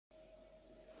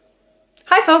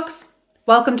Hi folks,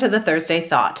 welcome to the Thursday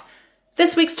Thought.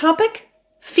 This week's topic,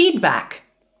 feedback.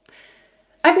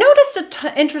 I've noticed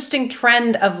an interesting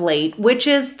trend of late, which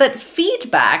is that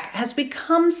feedback has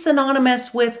become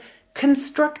synonymous with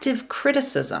constructive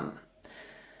criticism.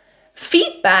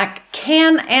 Feedback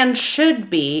can and should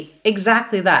be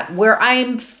exactly that, where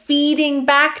I'm feeding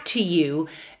back to you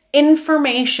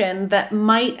information that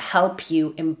might help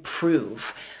you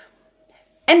improve.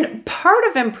 And part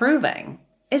of improving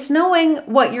is knowing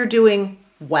what you're doing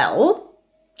well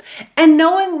and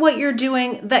knowing what you're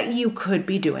doing that you could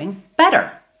be doing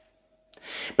better.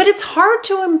 But it's hard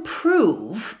to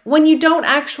improve when you don't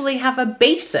actually have a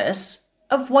basis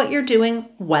of what you're doing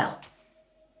well.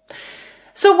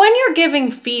 So when you're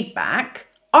giving feedback,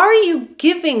 are you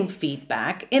giving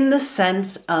feedback in the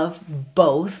sense of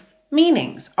both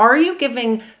meanings? Are you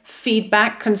giving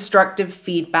feedback, constructive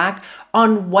feedback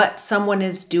on what someone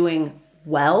is doing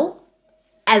well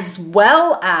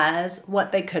as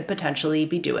what they could potentially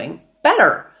be doing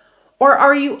better? Or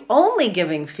are you only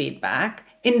giving feedback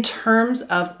in terms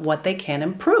of what they can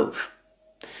improve?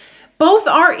 Both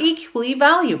are equally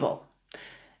valuable.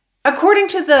 According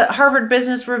to the Harvard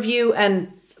Business Review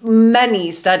and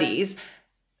many studies,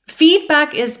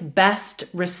 feedback is best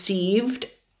received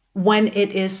when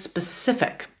it is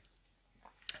specific.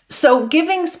 So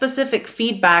giving specific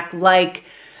feedback, like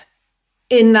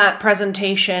in that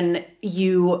presentation,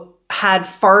 you had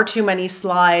far too many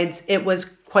slides. It was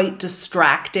quite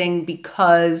distracting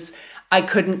because I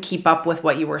couldn't keep up with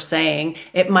what you were saying.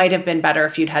 It might have been better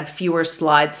if you'd had fewer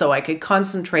slides so I could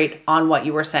concentrate on what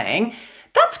you were saying.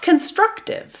 That's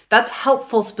constructive. That's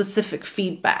helpful, specific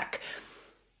feedback.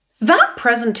 That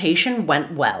presentation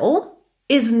went well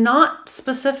is not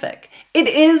specific. It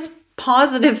is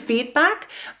positive feedback,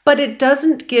 but it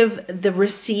doesn't give the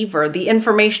receiver the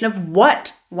information of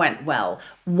what went well.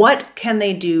 What can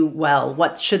they do well?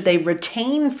 What should they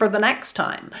retain for the next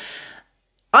time?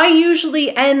 I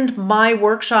usually end my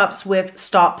workshops with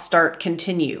stop, start,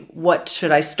 continue. What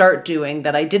should I start doing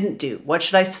that I didn't do? What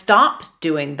should I stop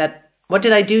doing what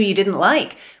did I do you didn't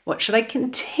like? What should I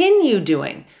continue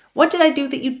doing? What did I do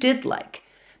that you did like?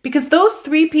 Because those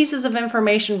three pieces of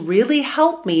information really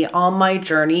help me on my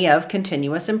journey of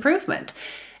continuous improvement.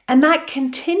 And that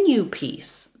continue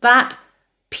piece, that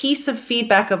piece of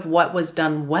feedback of what was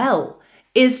done well,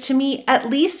 is to me at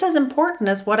least as important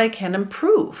as what I can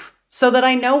improve, so that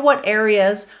I know what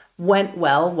areas went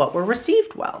well, what were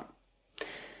received well.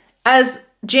 As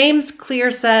James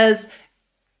Clear says,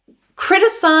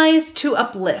 criticize to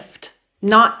uplift,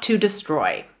 not to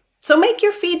destroy. So make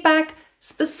your feedback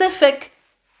specific,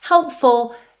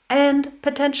 helpful, and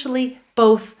potentially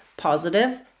both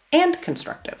positive and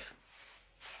constructive.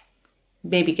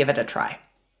 Maybe give it a try,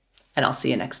 and I'll see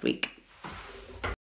you next week.